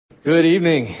Good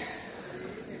evening.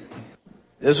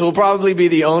 This will probably be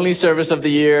the only service of the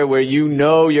year where you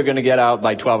know you're going to get out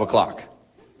by 12 o'clock,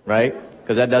 right?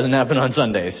 Because that doesn't happen on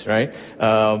Sundays, right?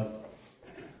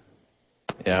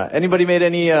 Anybody made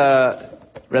any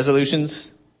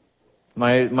resolutions?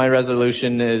 My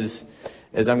resolution is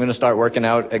I'm going to start working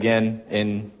out again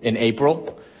in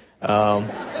April.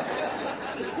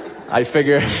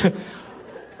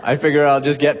 I figure I'll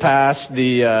just get past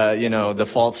the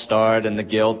false start and the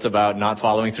guilt about not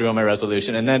following through on my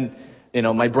resolution. And then,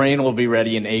 my brain will be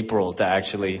ready in April to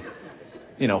actually,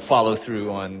 follow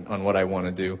through on what I want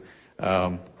to do,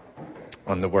 on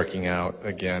the working out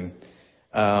again.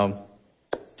 Glad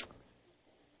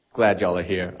y'all are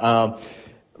here.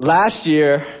 Last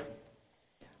year,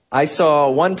 I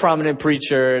saw one prominent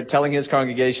preacher telling his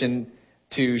congregation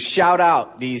to shout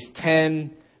out these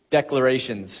 10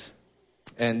 declarations,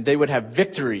 and they would have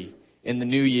victory in the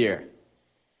new year.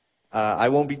 I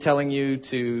won't be telling you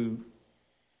to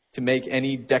make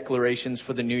any declarations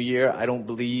for the new year. I don't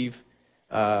believe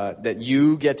that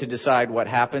you get to decide what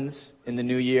happens in the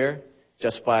new year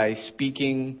just by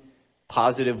speaking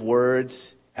positive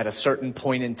words at a certain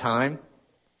point in time.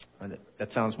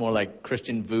 That sounds more like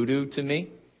Christian voodoo to me.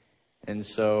 And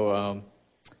so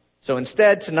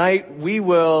instead, tonight we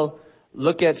will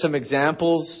look at some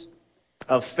examples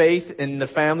of faith in the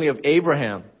family of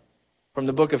Abraham from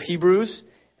the book of Hebrews.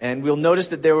 And we'll notice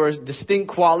that there were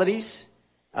distinct qualities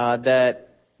that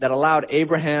allowed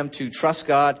Abraham to trust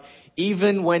God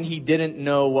even when he didn't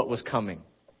know what was coming.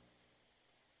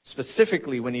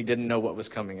 Specifically when he didn't know what was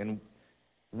coming. And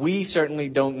we certainly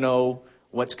don't know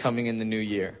what's coming in the new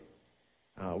year.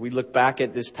 We look back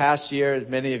at this past year, as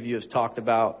many of you have talked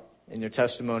about in your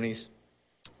testimonies,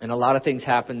 and a lot of things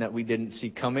happened that we didn't see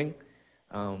coming.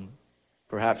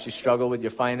 Perhaps you struggle with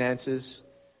your finances,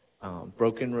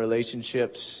 broken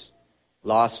relationships,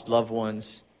 lost loved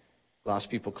ones, lost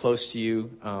people close to you.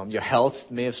 Your health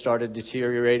may have started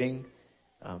deteriorating.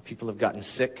 People have gotten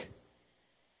sick.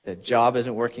 The job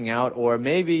isn't working out. Or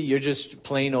maybe you're just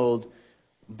plain old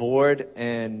bored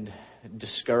and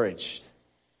discouraged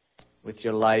with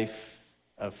your life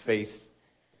of faith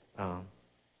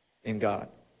in God.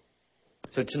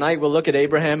 So tonight we'll look at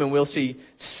Abraham and we'll see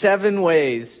 7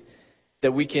 ways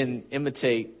that we can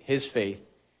imitate his faith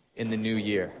in the new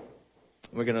year.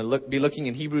 We're going to be looking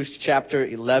in Hebrews chapter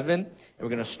 11, and we're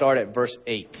going to start at verse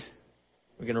 8.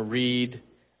 We're going to read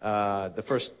the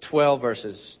first 12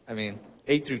 verses,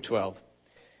 8 through 12.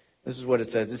 This is what it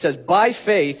says. It says, "By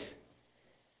faith,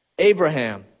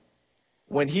 Abraham,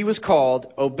 when he was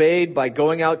called, obeyed by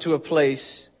going out to a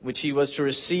place which he was to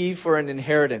receive for an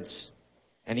inheritance.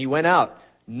 And he went out,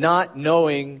 not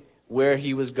knowing where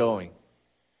he was going.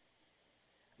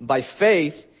 By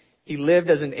faith, he lived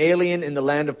as an alien in the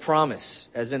land of promise,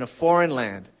 as in a foreign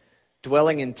land,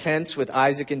 dwelling in tents with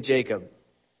Isaac and Jacob,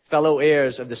 fellow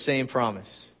heirs of the same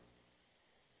promise.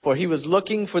 For he was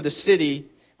looking for the city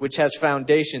which has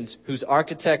foundations, whose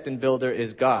architect and builder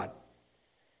is God.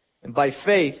 And by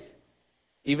faith,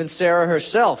 even Sarah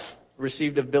herself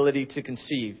received ability to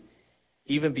conceive,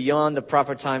 even beyond the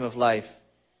proper time of life,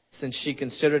 since she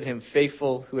considered him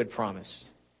faithful who had promised.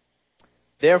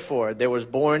 Therefore, there was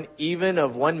born even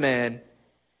of one man,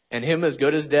 and him as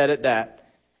good as dead at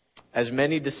that, as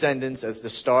many descendants as the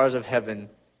stars of heaven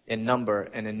in number,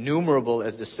 and innumerable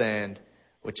as the sand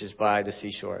which is by the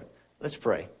seashore." Let's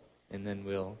pray, and then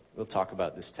we'll talk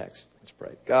about this text. Let's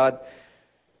pray. God,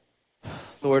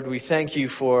 Lord, we thank you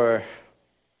for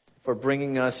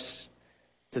bringing us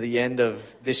to the end of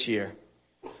this year.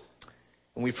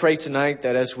 And we pray tonight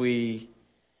that as we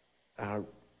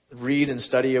read and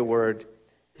study your word,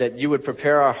 that you would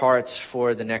prepare our hearts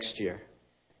for the next year.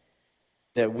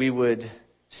 That we would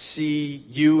see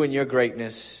you and your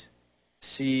greatness,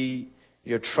 see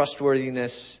your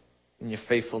trustworthiness and your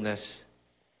faithfulness,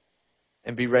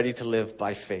 and be ready to live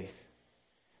by faith.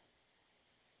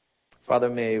 Father,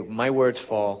 may my words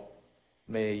fall.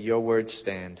 May your words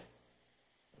stand.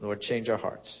 Lord, change our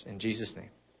hearts. In Jesus'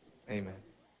 name, amen.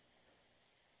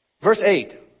 Verse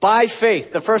 8, by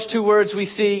faith. The first 2 words we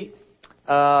see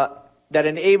that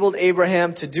enabled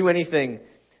Abraham to do anything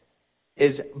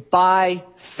is by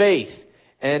faith.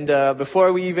 And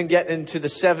before we even get into the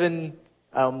 7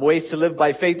 ways to live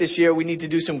by faith this year, we need to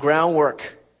do some groundwork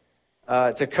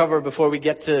to cover before we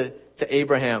get to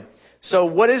Abraham. So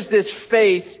what is this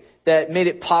faith that made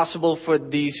it possible for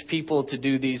these people to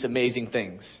do these amazing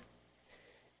things?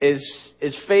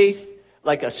 Is faith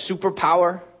like a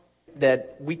superpower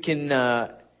that we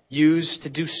can use to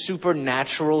do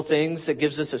supernatural things, that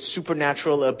gives us a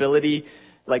supernatural ability,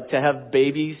 like to have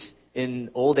babies in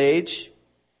old age?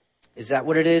 Is that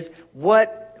what it is?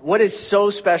 What what is so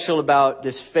special about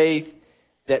this faith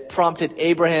that prompted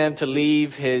Abraham to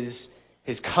leave his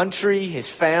country, his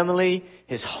family,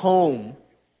 his home,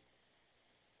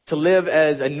 to live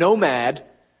as a nomad,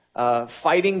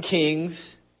 fighting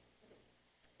kings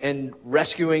and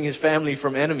rescuing his family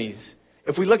from enemies?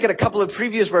 If we look at a couple of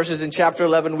previous verses in chapter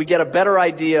 11, we get a better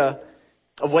idea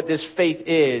of what this faith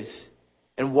is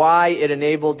and why it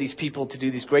enabled these people to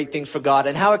do these great things for God,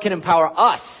 and how it can empower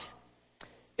us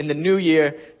in the new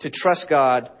year to trust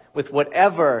God with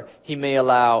whatever He may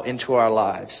allow into our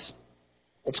lives.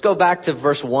 Let's go back to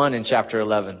verse 1 in chapter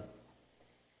 11.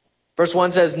 Verse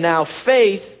 1 says, "Now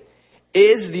faith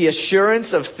is the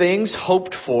assurance of things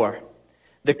hoped for,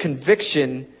 the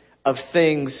conviction of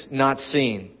things not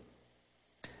seen."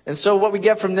 And so what we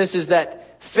get from this is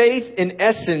that faith, in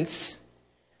essence,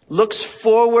 looks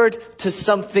forward to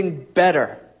something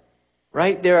better,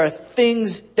 right? There are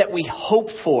things that we hope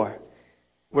for.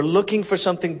 We're looking for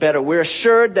something better. We're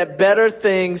assured that better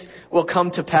things will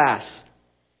come to pass.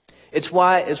 It's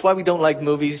why we don't like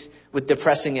movies with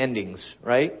depressing endings,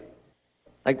 right?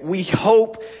 Like, we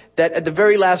hope that at the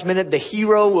very last minute, the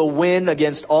hero will win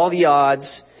against all the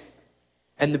odds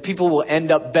and the people will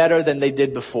end up better than they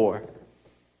did before.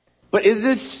 But is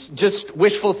this just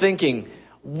wishful thinking?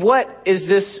 What is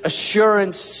this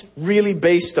assurance really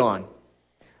based on?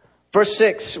 Verse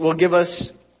 6 will give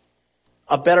us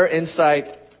a better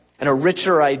insight and a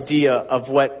richer idea of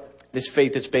what this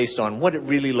faith is based on, what it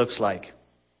really looks like.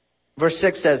 Verse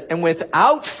 6 says, "And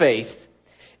without faith,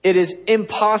 it is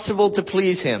impossible to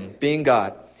please Him," being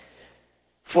God.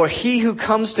 "For he who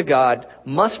comes to God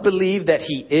must believe that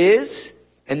He is,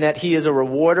 and that He is a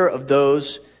rewarder of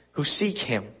those who seek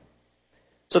Him."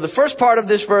 So the first part of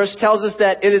this verse tells us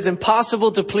that it is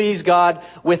impossible to please God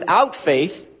without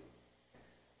faith.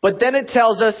 But then it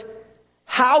tells us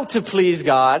how to please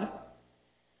God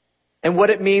and what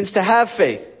it means to have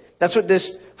faith. That's what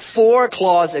this "for"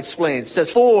 clause explains. It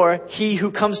says, "For he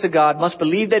who comes to God must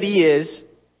believe that He is,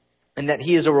 and that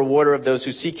He is a rewarder of those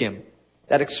who seek Him."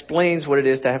 That explains what it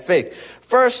is to have faith.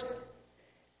 First,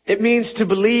 it means to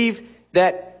believe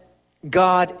that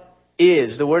God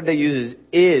is. The word they use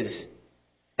is.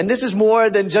 And this is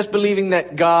more than just believing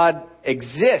that God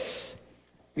exists,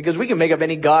 because we can make up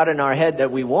any God in our head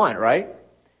that we want, right?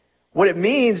 What it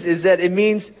means is that it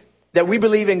means that we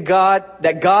believe in God,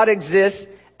 that God exists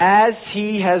as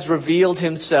He has revealed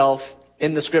Himself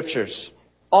in the Scriptures.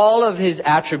 All of His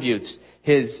attributes,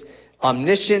 His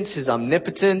omniscience, His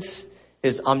omnipotence,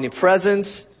 His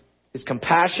omnipresence, His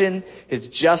compassion, His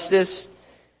justice,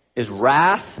 His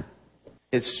wrath,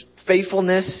 His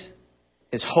faithfulness,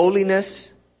 His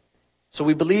holiness. So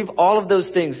we believe all of those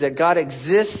things, that God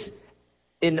exists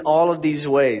in all of these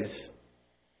ways,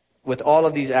 with all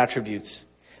of these attributes.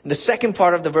 And the second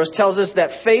part of the verse tells us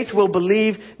that faith will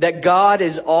believe that God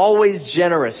is always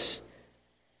generous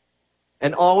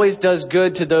and always does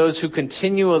good to those who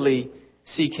continually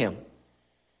seek Him.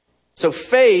 So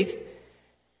faith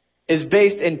is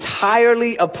based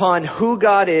entirely upon who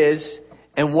God is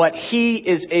and what He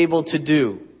is able to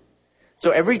do. So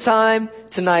every time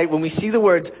tonight when we see the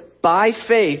words "by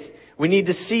faith," we need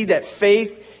to see that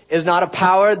faith is not a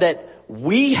power that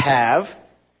we have,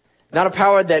 not a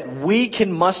power that we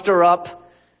can muster up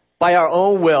by our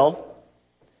own will,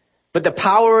 but the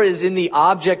power is in the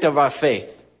object of our faith.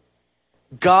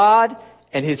 God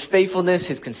and His faithfulness,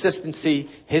 His consistency,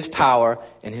 His power,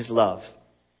 and His love.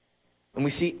 And we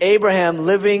see Abraham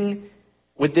living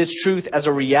with this truth as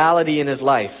a reality in his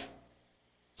life.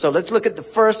 So let's look at the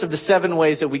first of the 7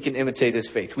 ways that we can imitate His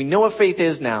faith. We know what faith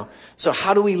is now. So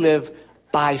how do we live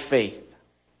by faith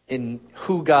in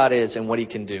who God is and what He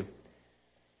can do?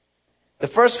 The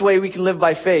first way we can live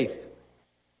by faith.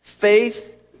 Faith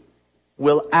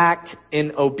will act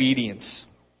in obedience.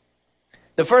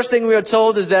 The first thing we are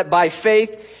told is that by faith,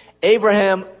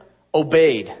 Abraham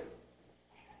obeyed,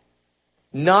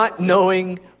 not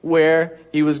knowing where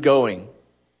he was going.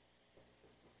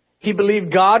 He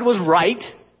believed God was right,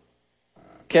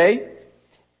 okay?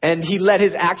 And he let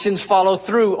his actions follow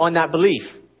through on that belief.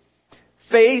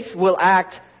 Faith will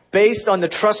act based on the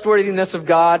trustworthiness of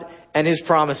God and His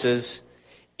promises,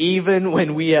 even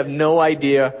when we have no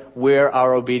idea where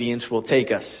our obedience will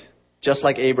take us. Just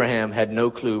like Abraham had no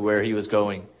clue where he was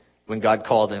going when God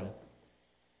called him.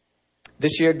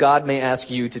 This year, God may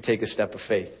ask you to take a step of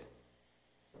faith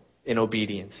in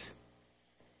obedience.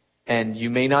 And you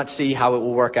may not see how it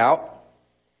will work out,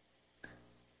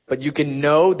 but you can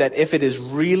know that if it is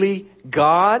really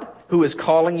God who is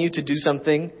calling you to do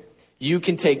something, you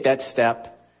can take that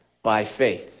step by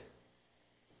faith.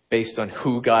 based on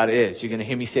who God is. You're going to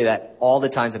hear me say that all the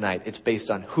time tonight. It's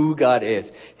based on who God is,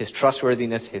 His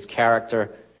trustworthiness, His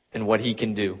character, and what He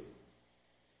can do.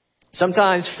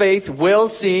 Sometimes faith will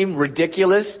seem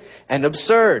ridiculous and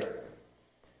absurd,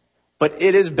 but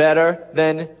it is better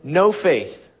than no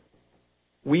faith.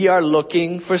 We are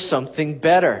looking for something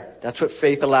better. That's what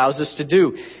faith allows us to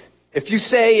do. If you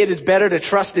say it is better to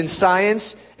trust in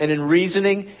science and in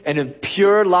reasoning and in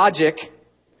pure logic,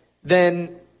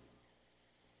 then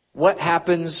what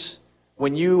happens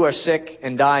when you are sick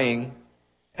and dying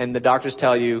and the doctors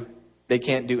tell you they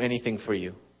can't do anything for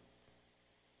you?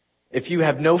 If you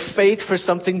have no faith for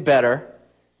something better,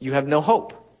 you have no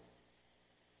hope,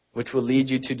 which will lead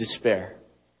you to despair.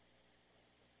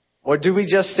 Or do we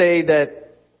just say that,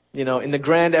 in the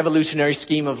grand evolutionary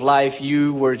scheme of life,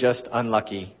 you were just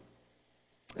unlucky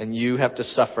and you have to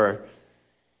suffer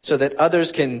so that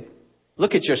others can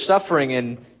look at your suffering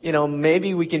and,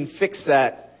 maybe we can fix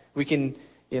that. We can,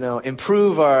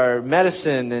 improve our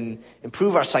medicine and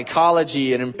improve our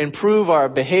psychology and improve our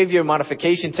behavior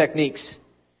modification techniques.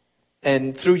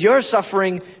 And through your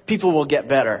suffering, people will get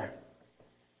better.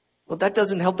 Well, that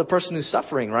doesn't help the person who's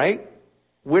suffering, right?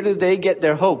 Where do they get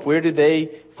their hope? Where do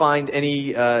they find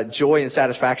any joy and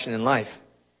satisfaction in life?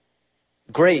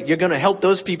 Great, you're going to help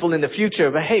those people in the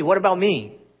future, but hey, what about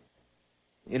me?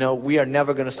 We are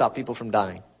never going to stop people from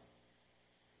dying.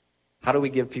 How do we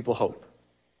give people hope?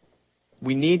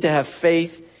 We need to have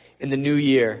faith in the new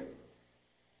year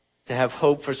to have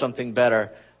hope for something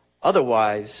better.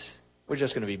 Otherwise, we're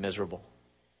just going to be miserable.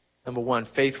 Number one,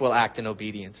 faith will act in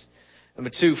obedience.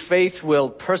 Number two, faith will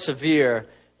persevere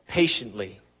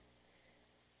patiently.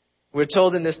 We're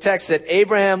told in this text that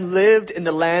Abraham lived in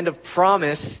the land of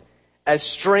promise as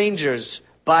strangers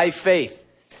by faith.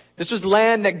 This was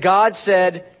land that God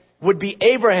said would be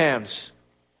Abraham's.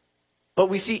 But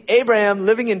we see Abraham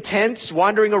living in tents,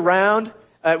 wandering around.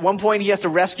 At one point, he has to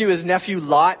rescue his nephew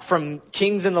Lot from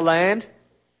kings in the land.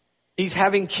 He's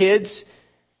having kids.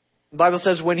 The Bible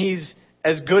says when he's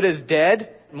as good as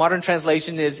dead. Modern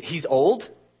translation is he's old.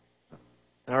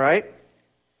 All right?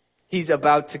 He's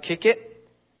about to kick it.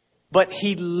 But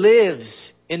he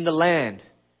lives in the land.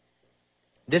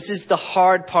 This is the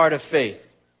hard part of faith.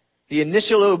 The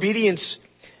initial obedience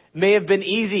may have been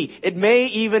easy. It may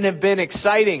even have been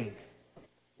exciting.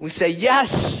 We say,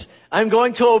 yes, I'm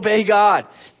going to obey God.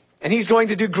 And He's going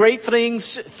to do great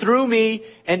things through me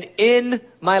and in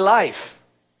my life.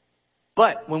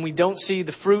 But when we don't see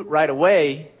the fruit right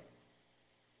away,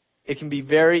 it can be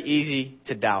very easy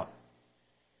to doubt.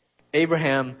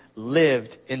 Abraham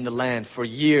lived in the land for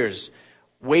years,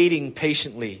 waiting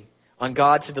patiently on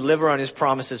God to deliver on His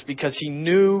promises because he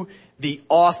knew the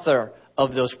author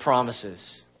of those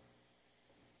promises.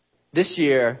 This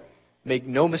year, make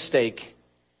no mistake,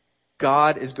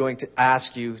 God is going to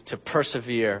ask you to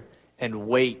persevere and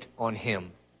wait on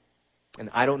Him. And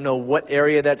I don't know what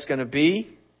area that's going to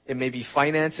be. It may be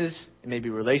finances, it may be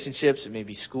relationships, it may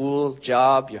be school,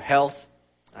 job, your health.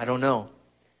 I don't know.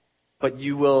 But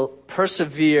you will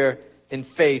persevere in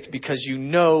faith because you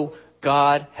know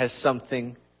God has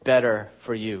something better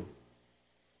for you.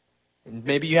 And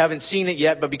maybe you haven't seen it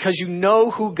yet, but because you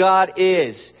know who God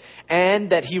is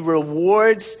and that He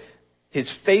rewards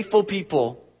His faithful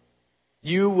people,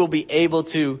 you will be able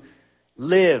to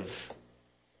live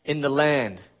in the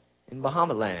land, in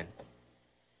Bahama land,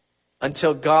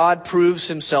 until God proves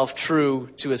Himself true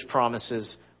to His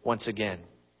promises once again.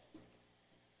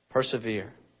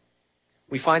 Persevere.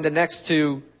 We find the next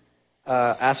two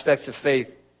aspects of faith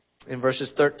in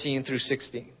verses 13 through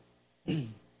 16.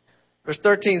 Verse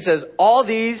 13 says, all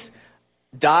these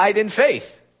died in faith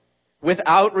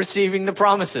without receiving the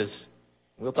promises.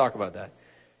 We'll talk about that.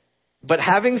 But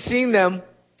having seen them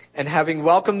and having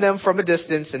welcomed them from a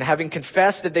distance and having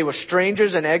confessed that they were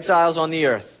strangers and exiles on the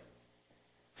earth,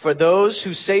 for those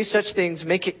who say such things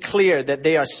make it clear that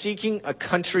they are seeking a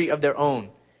country of their own.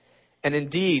 And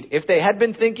indeed, if they had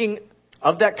been thinking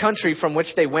of that country from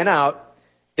which they went out,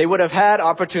 they would have had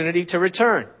opportunity to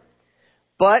return.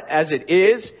 But as it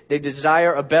is, they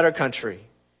desire a better country,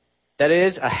 that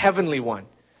is, a heavenly one.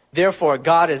 Therefore,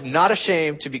 God is not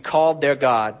ashamed to be called their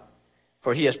God,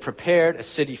 for He has prepared a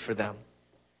city for them.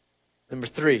 Number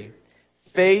 3,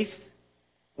 faith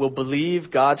will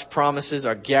believe God's promises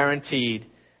are guaranteed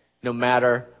no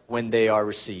matter when they are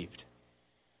received.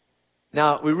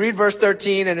 Now, we read verse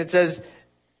 13 and it says,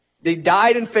 they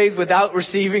died in faith without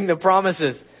receiving the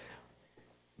promises.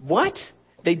 What?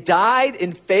 They died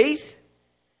in faith?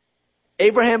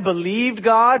 Abraham believed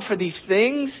God for these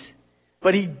things,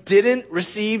 but he didn't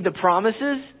receive the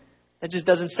promises? That just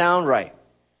doesn't sound right.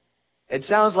 It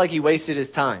sounds like he wasted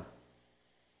his time.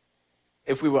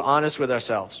 if we were honest with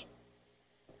ourselves.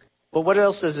 But what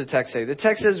else does the text say? The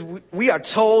text says we are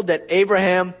told that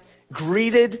Abraham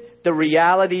greeted the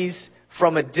realities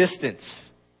from a distance.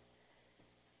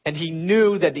 And he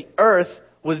knew that the earth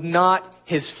was not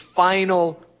his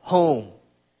final home.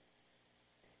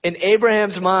 In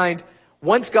Abraham's mind,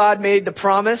 once God made the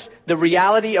promise, the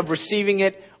reality of receiving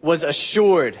it was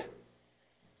assured.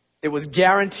 It was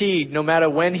guaranteed no matter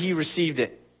when he received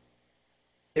it.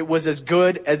 It was as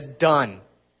good as done.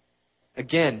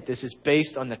 Again, this is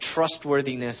based on the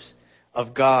trustworthiness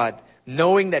of God,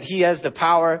 knowing that he has the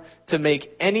power to make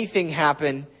anything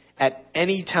happen at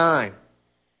any time,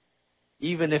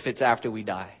 even if it's after we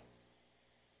die.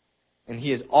 And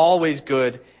he is always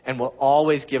good and will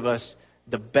always give us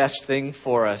the best thing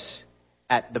for us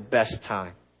at the best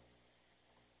time.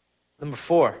 Number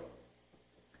 4,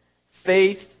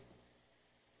 faith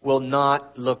will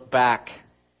not look back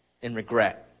in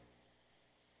regret.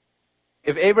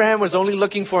 If Abraham was only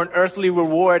looking for an earthly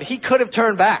reward, he could have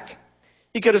turned back.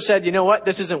 He could have said, you know what,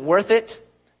 this isn't worth it.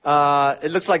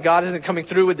 It looks like God isn't coming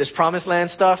through with this promised land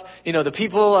stuff. You know, the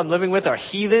people I'm living with are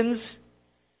heathens.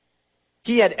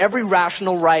 He had every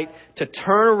rational right to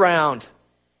turn around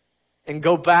and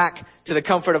go back to the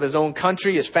comfort of his own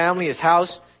country, his family, his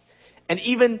house, and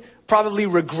even probably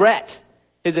regret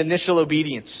his initial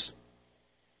obedience.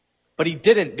 But he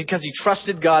didn't, because he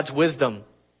trusted God's wisdom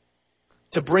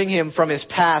to bring him from his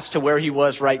past to where he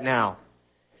was right now.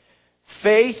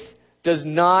 Faith does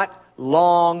not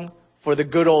long for the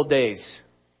good old days.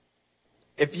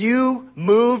 If you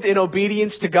moved in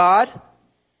obedience to God,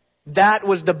 that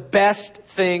was the best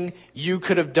thing you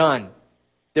could have done.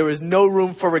 There is no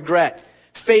room for regret.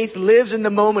 Faith lives in the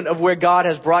moment of where God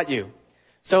has brought you.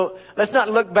 So let's not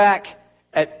look back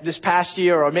at this past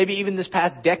year, or maybe even this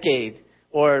past decade,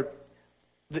 or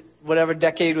whatever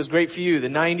decade was great for you, the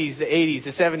 90s, the 80s,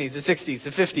 the 70s, the 60s,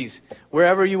 the 50s,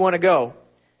 wherever you want to go.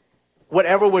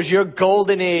 Whatever was your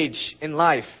golden age in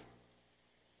life.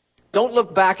 Don't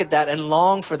look back at that and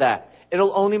long for that.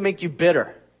 It'll only make you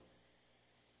bitter.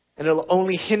 And it'll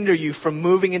only hinder you from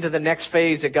moving into the next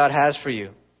phase that God has for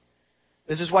you.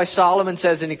 This is why Solomon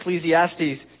says in Ecclesiastes,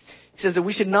 he says that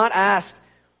we should not ask,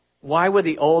 why were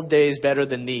the old days better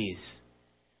than these?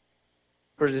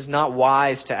 For it is not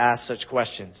wise to ask such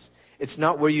questions. It's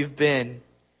not where you've been,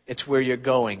 it's where you're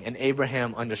going. And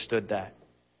Abraham understood that.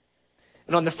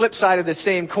 And on the flip side of the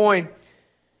same coin,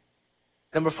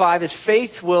 number 5 is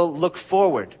faith will look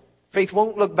forward. Faith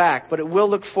won't look back, but it will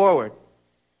look forward.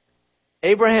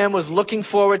 Abraham was looking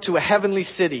forward to a heavenly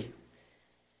city.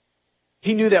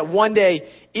 He knew that one day,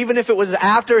 even if it was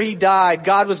after he died,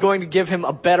 God was going to give him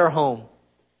a better home,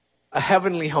 a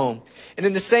heavenly home. And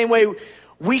in the same way,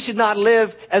 we should not live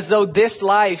as though this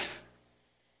life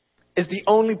is the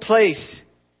only place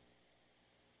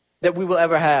that we will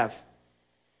ever have.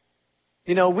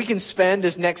 You know, we can spend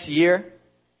this next year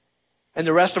and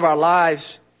the rest of our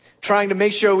lives trying to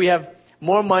make sure we have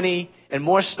more money and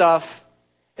more stuff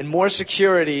and more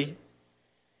security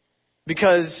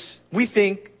because we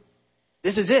think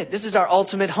this is it. This is our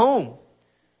ultimate home.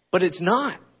 But it's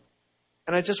not.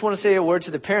 And I just want to say a word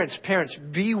to the parents. Parents,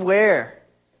 beware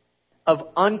of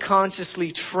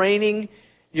unconsciously training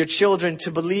your children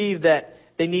to believe that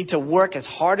they need to work as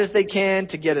hard as they can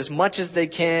to get as much as they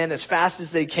can, as fast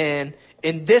as they can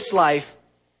in this life.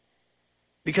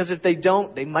 Because if they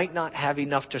don't, they might not have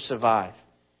enough to survive.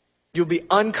 You'll be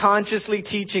unconsciously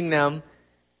teaching them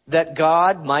that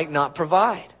God might not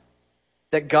provide,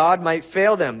 that God might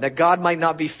fail them, that God might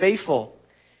not be faithful.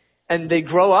 And they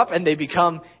grow up and they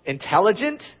become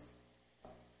intelligent,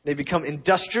 they become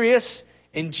industrious,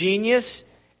 ingenious,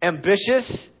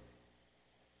 ambitious,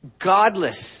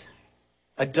 godless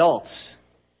adults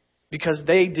because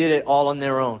they did it all on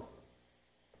their own.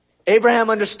 Abraham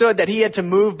understood that he had to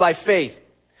move by faith,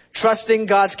 trusting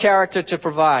God's character to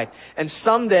provide. And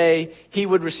someday he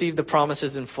would receive the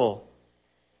promises in full.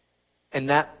 And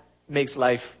that makes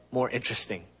life more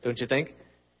interesting, don't you think?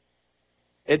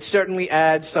 It certainly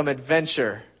adds some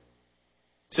adventure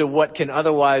to what can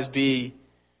otherwise be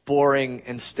boring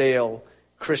and stale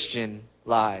Christian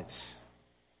lives,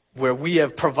 where we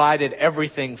have provided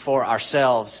everything for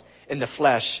ourselves in the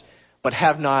flesh, but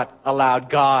have not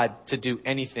allowed God to do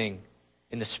anything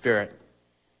in the Spirit.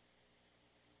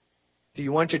 Do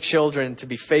you want your children to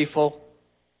be faithful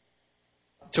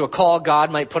to a call God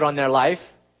might put on their life?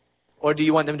 Or do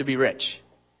you want them to be rich?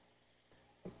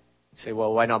 You say,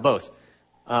 well, why not both?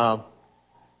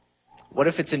 What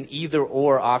if it's an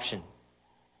either-or option?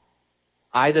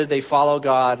 Either they follow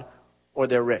God or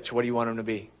they're rich. What do you want them to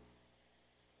be?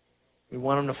 We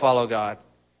want them to follow God.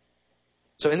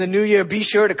 So in the new year, be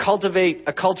sure to cultivate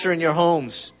a culture in your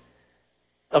homes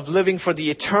of living for the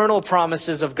eternal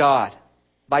promises of God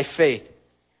by faith.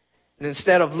 And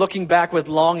instead of looking back with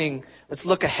longing, let's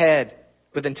look ahead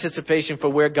with anticipation for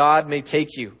where God may take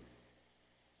you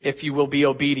if you will be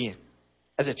obedient.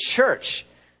 As a church,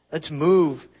 let's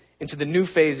move into the new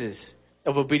phases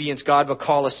of obedience God will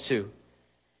call us to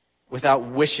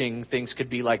without wishing things could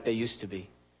be like they used to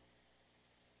be.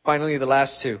 Finally, the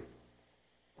last two,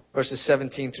 verses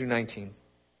 17 through 19.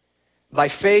 By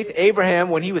faith, Abraham,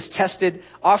 when he was tested,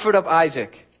 offered up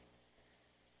Isaac.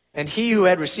 And he who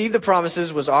had received the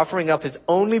promises was offering up his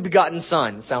only begotten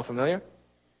son. Sound familiar?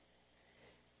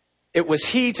 It was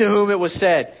he to whom it was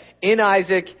said, in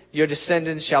Isaac your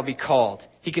descendants shall be called.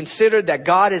 He considered that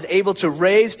God is able to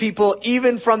raise people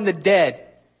even from the dead,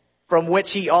 from which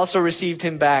he also received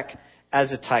him back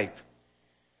as a type.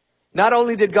 Not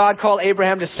only did God call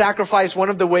Abraham to sacrifice one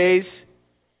of the ways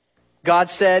God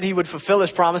said he would fulfill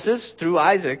his promises through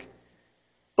Isaac,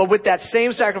 but with that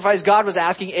same sacrifice, God was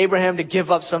asking Abraham to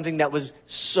give up something that was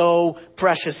so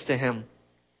precious to him.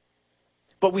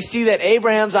 But we see that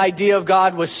Abraham's idea of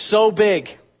God was so big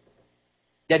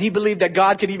that he believed that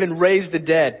God could even raise the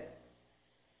dead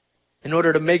in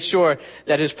order to make sure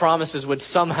that his promises would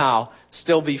somehow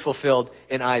still be fulfilled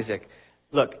in Isaac.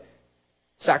 Look,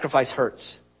 sacrifice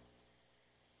hurts.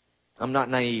 I'm not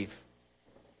naive.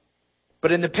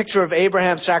 But in the picture of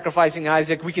Abraham sacrificing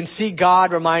Isaac, we can see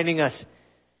God reminding us,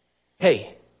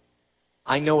 hey,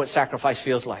 I know what sacrifice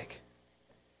feels like.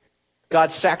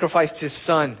 God sacrificed his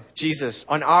son, Jesus,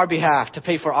 on our behalf to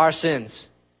pay for our sins.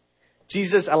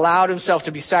 Jesus allowed himself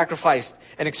to be sacrificed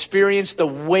and experienced the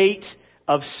weight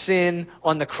of sin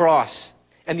on the cross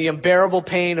and the unbearable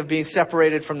pain of being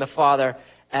separated from the Father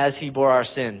as he bore our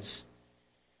sins.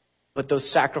 But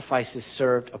those sacrifices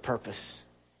served a purpose.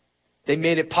 They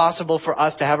made it possible for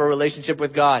us to have a relationship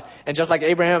with God. And just like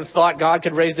Abraham thought God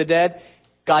could raise the dead,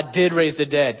 God did raise the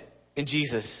dead in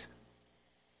Jesus.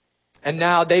 And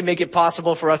now they make it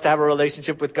possible for us to have a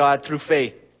relationship with God through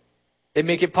faith. They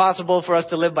make it possible for us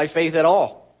to live by faith at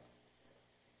all.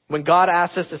 When God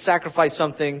asks us to sacrifice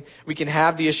something, we can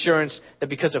have the assurance that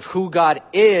because of who God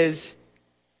is,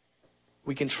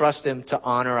 we can trust him to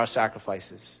honor our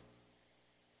sacrifices.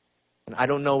 And I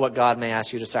don't know what God may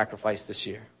ask you to sacrifice this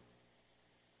year.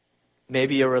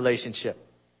 Maybe a relationship,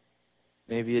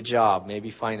 maybe a job,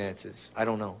 maybe finances. I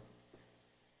don't know.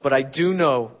 But I do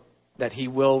know that he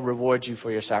will reward you for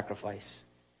your sacrifice.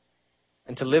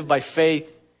 And to live by faith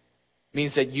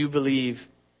means that you believe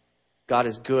God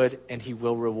is good and he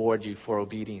will reward you for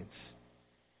obedience.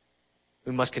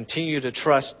 We must continue to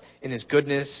trust in his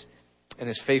goodness and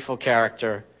his faithful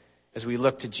character as we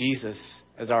look to Jesus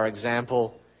as our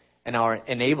example and our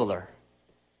enabler.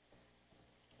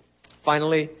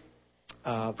 Finally,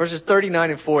 verses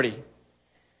 39 and 40. It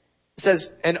says,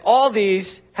 and all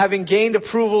these, having gained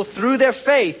approval through their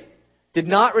faith, did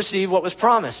not receive what was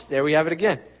promised. There we have it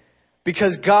again.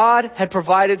 Because God had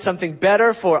provided something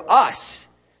better for us,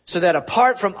 so that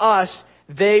apart from us,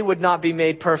 they would not be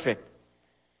made perfect.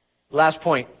 Last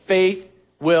point. Faith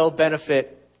will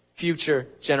benefit future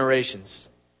generations.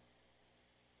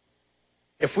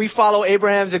 If we follow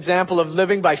Abraham's example of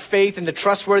living by faith in the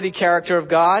trustworthy character of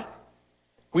God,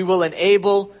 we will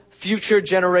enable future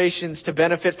generations to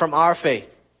benefit from our faith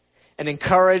and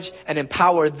encourage and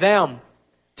empower them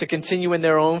to continue in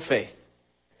their own faith.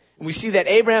 And we see that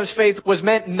Abraham's faith was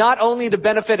meant not only to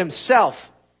benefit himself,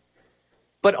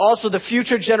 but also the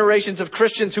future generations of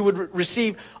Christians who would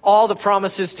receive all the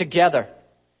promises together.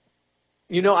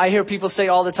 You know, I hear people say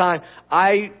all the time,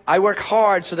 I work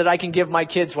hard so that I can give my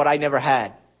kids what I never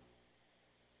had.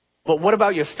 But what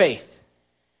about your faith?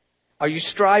 Are you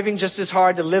striving just as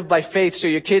hard to live by faith so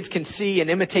your kids can see and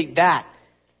imitate that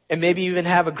and maybe even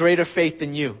have a greater faith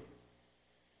than you?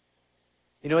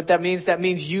 You know what that means? That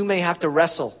means you may have to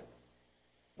wrestle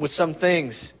with some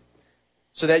things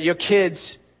so that your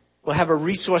kids will have a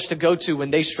resource to go to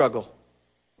when they struggle.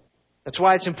 That's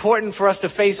why it's important for us to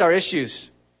face our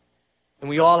issues. And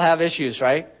we all have issues,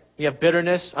 right? We have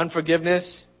bitterness,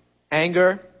 unforgiveness,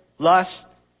 anger, lust,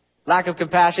 lack of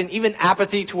compassion, even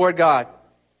apathy toward God.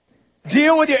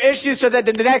 Deal with your issues so that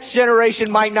the next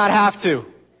generation might not have to.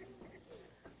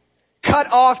 Cut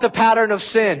off the pattern of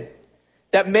sin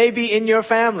that may be in your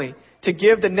family to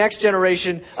give the next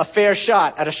generation a fair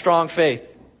shot at a strong faith.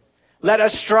 Let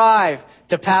us strive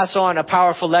to pass on a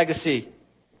powerful legacy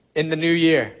in the new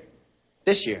year.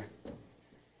 This year.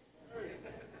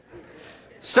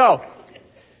 So,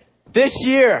 this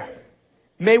year,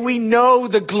 may we know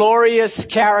the glorious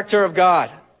character of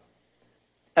God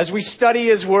as we study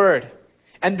his word,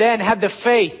 and then have the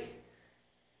faith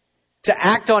to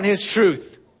act on His truth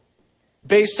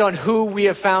based on who we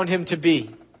have found Him to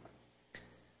be.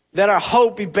 Let our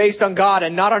hope be based on God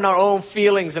and not on our own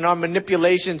feelings and our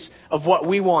manipulations of what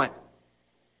we want.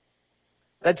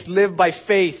 Let's live by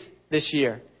faith this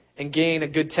year and gain a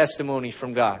good testimony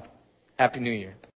from God. Happy New Year.